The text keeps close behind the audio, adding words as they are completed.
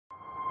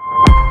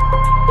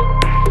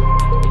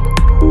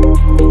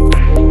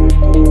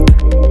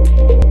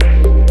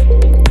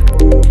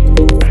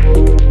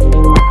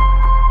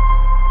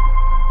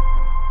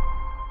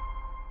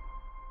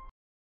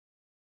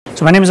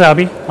So my name is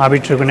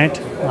Abhishek Trigunait.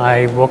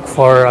 I work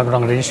for an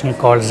organization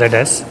called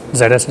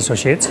ZS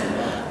Associates.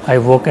 I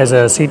work as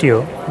a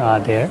CTO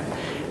there,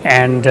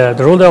 and the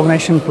role the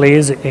organization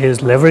plays is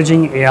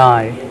leveraging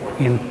AI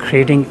in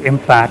creating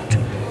impact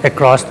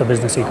across the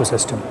business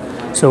ecosystem.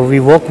 So we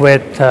work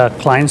with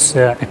clients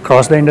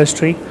across the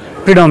industry,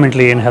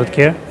 predominantly in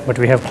healthcare, but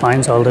we have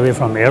clients all the way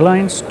from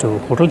airlines to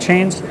hotel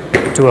chains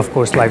to, of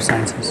course, life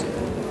sciences.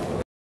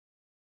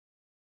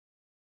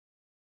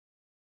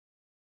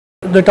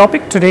 The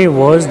topic today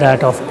was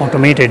that of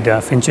automated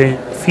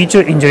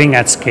feature engineering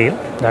at scale.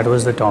 That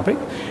was the topic.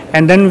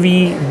 And then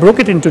we broke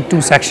it into two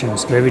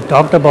sections where we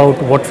talked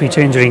about what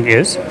feature engineering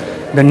is,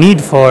 the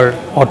need for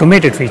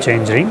automated feature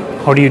engineering,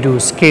 how do you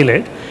scale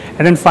it,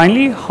 and then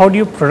finally, how do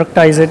you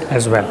productize it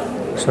as well.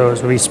 So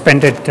we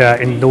spent it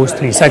in those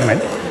three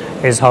segments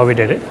is how we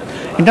did it.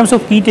 In terms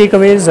of key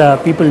takeaways,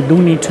 people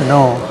do need to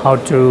know how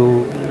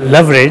to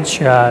leverage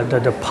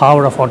the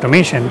power of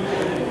automation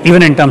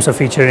even in terms of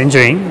feature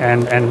engineering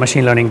and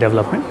machine learning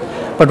development.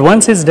 But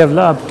once it's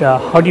developed,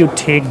 how do you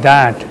take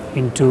that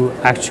into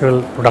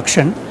actual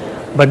production,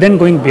 but then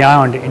going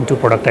beyond into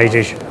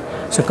productization?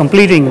 So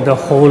completing the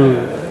whole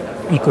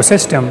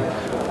ecosystem,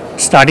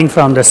 starting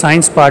from the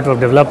science part of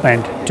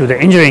development to the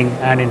engineering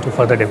and into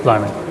further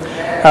deployment.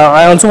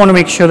 I also want to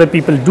make sure that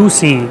people do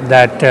see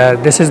that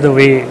this is the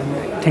way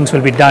things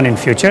will be done in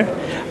future,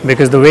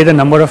 because the way the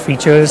number of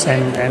features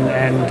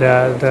and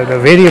the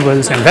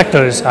variables and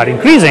vectors are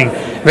increasing,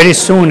 very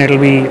soon it will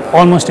be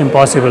almost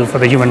impossible for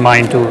the human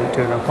mind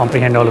to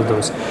comprehend all of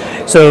those.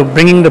 So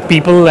bringing the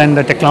people and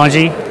the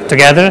technology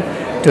together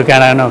to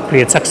kind of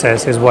create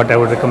success is what I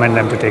would recommend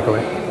them to take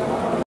away.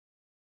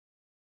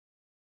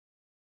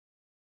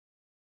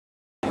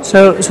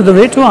 So the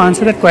way to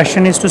answer that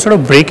question is to sort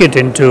of break it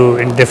in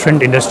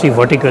different industry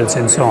verticals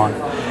and so on.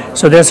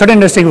 So there are certain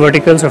industry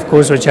verticals, of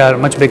course, which are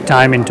much big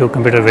time into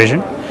computer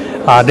vision.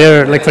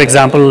 There, like for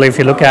example, if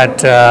you look at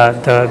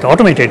the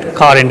automated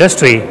car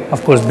industry,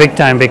 of course, big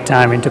time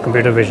into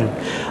computer vision.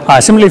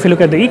 Similarly, if you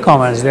look at the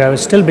e-commerce, they are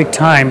still big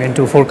time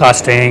into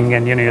forecasting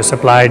and your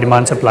supply,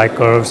 demand supply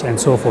curves and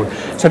so forth.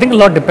 So I think a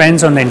lot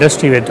depends on the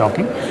industry we're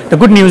talking. The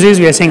good news is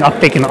we are seeing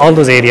uptake in all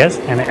those areas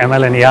and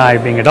ML and AI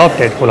being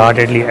adopted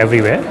wholeheartedly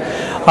everywhere.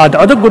 The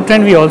other good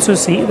trend we also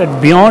see that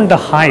beyond the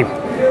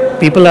hype,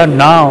 people are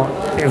now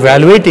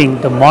evaluating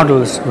the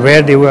models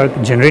where they were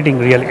generating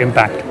real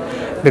impact,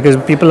 because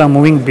people are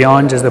moving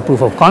beyond just the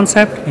proof of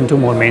concept into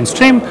more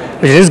mainstream,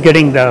 which is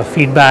getting the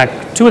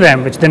feedback to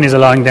them, which then is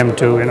allowing them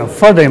to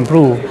further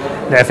improve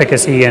the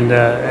efficacy and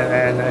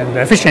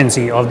the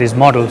efficiency of these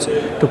models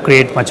to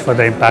create much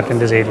further impact in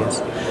these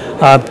areas.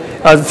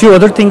 A few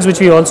other things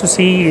which we also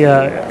see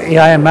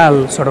AI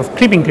ML sort of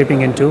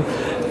creeping into,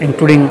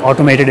 including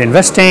automated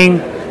investing,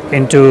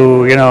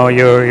 into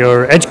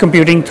your edge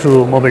computing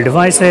through mobile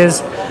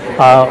devices,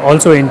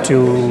 also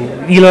into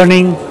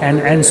e-learning and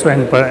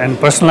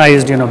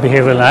personalized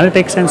behavioral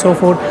analytics and so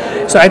forth.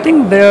 So I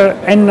think there are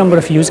n number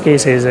of use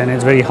cases, and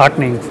it's very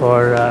heartening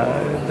for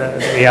the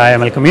AI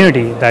ML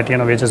community that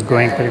we're just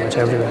growing pretty much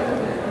everywhere.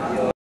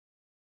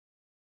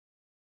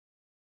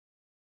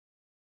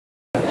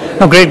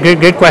 No,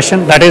 great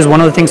question. That is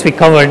one of the things we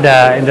covered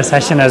in the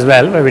session as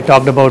well, where we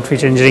talked about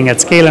feature engineering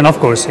at scale, and of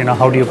course,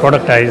 how do you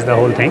productize the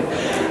whole thing.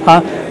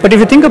 But if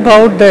you think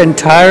about the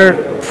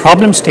entire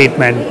problem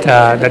statement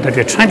that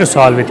we're trying to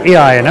solve with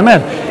AI and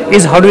ML,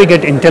 is how do we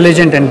get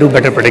intelligent and do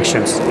better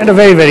predictions at a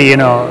very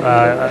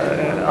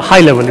high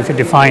level if you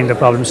define the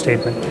problem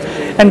statement.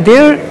 And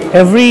there,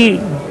 every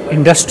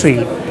industry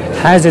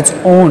has its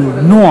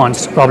own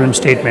nuanced problem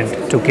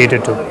statement to cater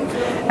to,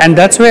 and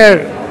that's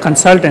where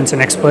consultants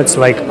and experts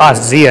like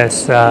us,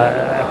 ZS,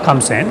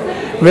 comes in,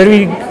 where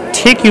we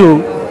take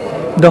you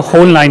the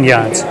whole 9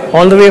 yards,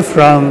 all the way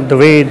from the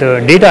way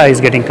the data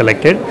is getting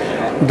collected,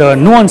 the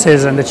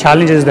nuances and the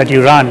challenges that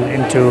you run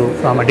into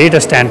from a data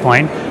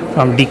standpoint,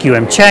 from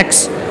DQM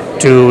checks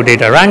to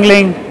data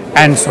wrangling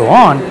and so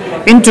on,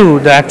 into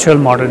the actual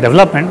model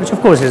development, which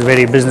of course is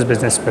very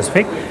business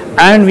specific,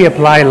 and we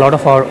apply a lot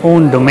of our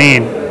own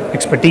domain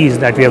expertise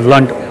that we have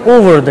learned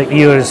over the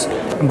years,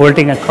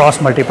 bolting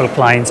across multiple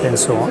clients and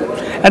so on.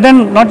 And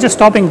then not just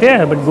stopping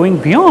there, but going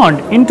beyond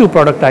into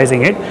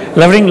productizing it,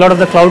 leveraging a lot of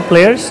the cloud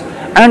players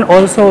and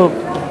also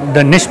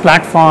the niche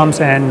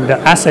platforms and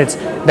assets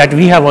that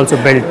we have also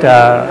built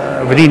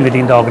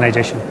within the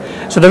organization.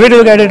 So the way to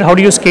look at it, how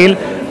do you scale?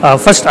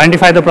 First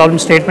identify the problem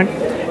statement,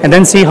 and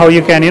then see how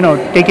you can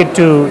take it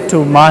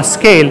to mass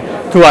scale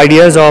through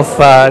ideas of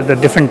the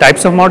different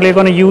types of model you're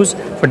going to use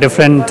for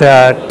different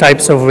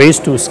types of ways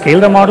to scale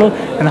the model,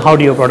 and how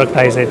do you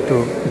productize it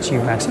to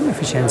achieve maximum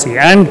efficiency,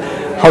 and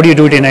how do you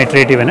do it in an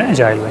iterative and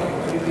agile way.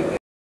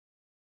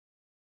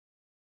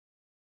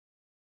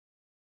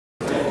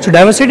 So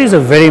diversity is a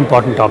very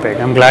important topic.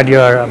 I'm glad you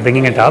are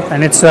bringing it up,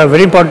 and it's a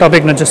very important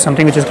topic, not just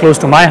something which is close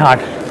to my heart,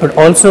 but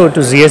also to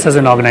ZS as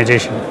an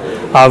organization.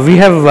 We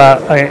have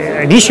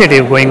an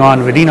initiative going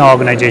on within our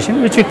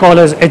organization, which we call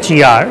as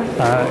HER,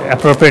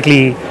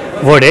 appropriately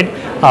worded,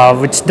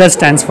 which does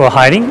stands for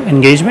hiring,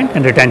 engagement,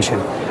 and retention.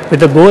 with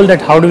the goal that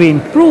how do we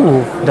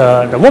improve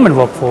the women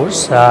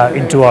workforce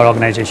into our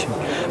organization.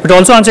 But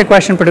also answer a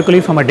question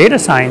particularly from a data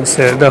science,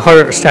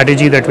 her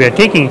strategy that we are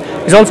taking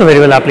is also very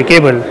well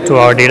applicable to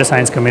our data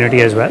science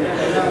community as well.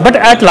 But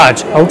at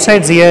large,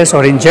 outside ZS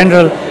or in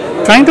general,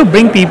 trying to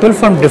bring people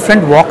from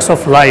different walks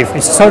of life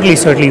is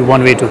certainly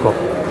one way to go.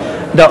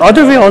 The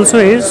other way also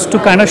is to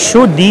kind of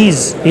show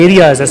these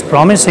areas as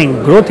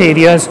promising growth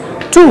areas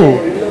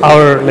to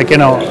our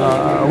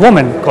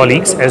women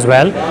colleagues as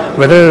well,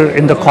 whether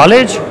in the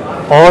college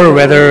or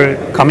whether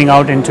coming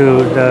out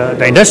into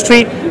the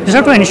industry. Just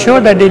have to ensure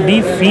that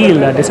they feel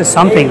that this is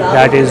something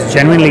that is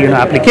genuinely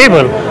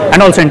applicable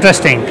and also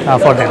interesting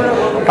for them.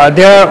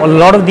 There are a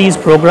lot of these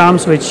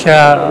programs which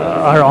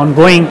are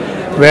ongoing,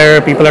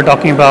 where people are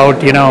talking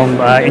about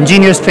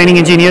engineers training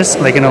engineers,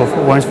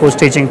 one's post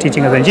teaching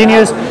as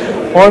engineers,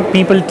 or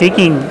people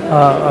taking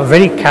a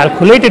very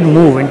calculated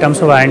move in terms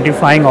of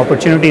identifying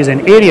opportunities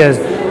in areas.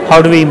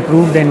 How do we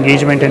improve the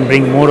engagement and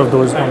bring more of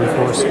those on the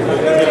force?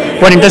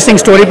 One interesting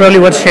story probably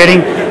worth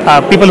sharing,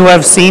 people who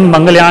have seen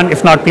Mangalyaan,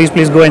 if not, please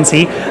go and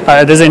see.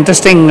 There's an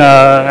interesting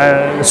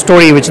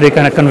story which they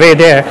kind of convey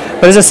there.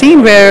 But there's a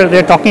scene where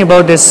they're talking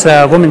about this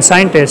woman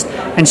scientist,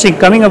 and she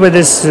coming up with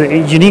this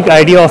unique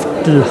idea of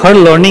her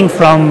learning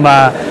from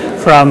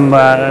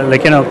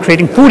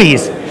creating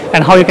puris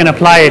and how you can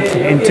apply it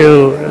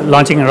into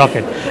launching a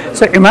rocket.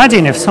 So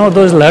imagine if some of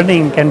those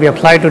learning can be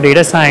applied to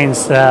data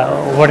science,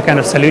 what kind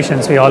of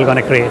solutions we all going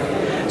to create.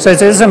 So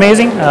it's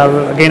amazing.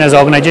 Again, as an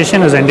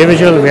organization, as an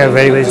individual, we are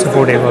very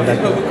supportive of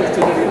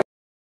that.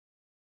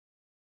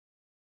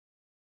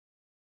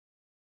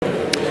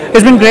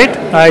 It's been great.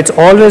 It's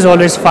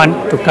always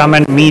fun to come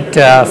and meet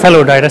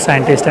fellow data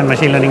scientists and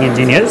machine learning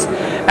engineers,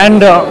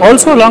 and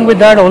also along with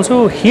that,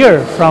 also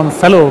hear from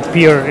fellow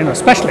peer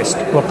specialists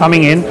who are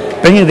coming in,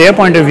 bringing their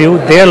point of view,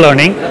 their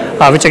learning,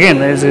 which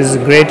again is a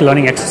great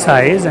learning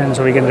exercise, and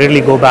so we can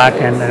really go back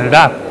and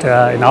adapt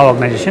in our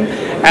organization,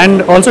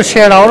 and also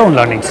share our own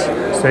learnings.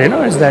 So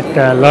is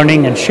that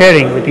learning and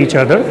sharing with each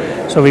other,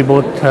 so we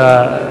both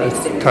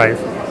thrive.